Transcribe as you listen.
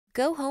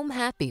Go home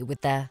happy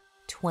with the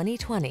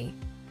 2020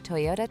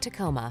 Toyota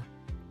Tacoma.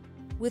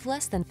 With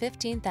less than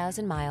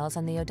 15,000 miles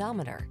on the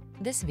odometer,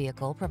 this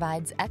vehicle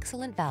provides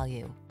excellent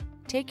value.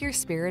 Take your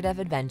spirit of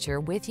adventure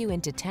with you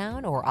into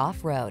town or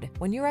off-road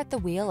when you're at the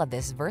wheel of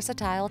this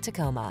versatile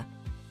Tacoma.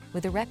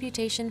 With a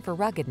reputation for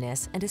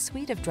ruggedness and a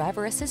suite of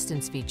driver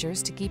assistance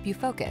features to keep you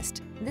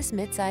focused, this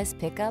midsize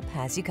pickup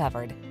has you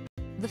covered.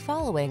 The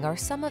following are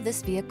some of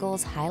this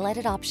vehicle's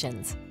highlighted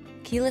options: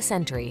 keyless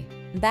entry,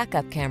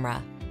 backup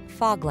camera,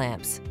 fog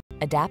lamps,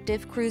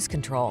 adaptive cruise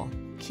control,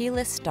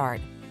 keyless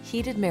start,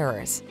 heated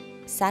mirrors,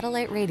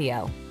 satellite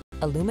radio,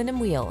 aluminum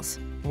wheels,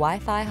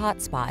 Wi-Fi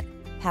hotspot,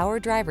 power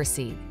driver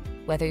seat.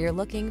 Whether you're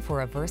looking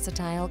for a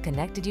versatile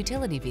connected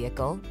utility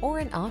vehicle or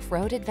an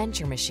off-road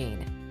adventure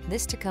machine,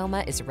 this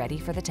Tacoma is ready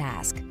for the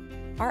task.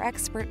 Our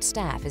expert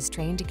staff is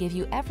trained to give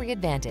you every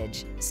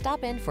advantage.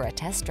 Stop in for a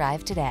test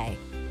drive today.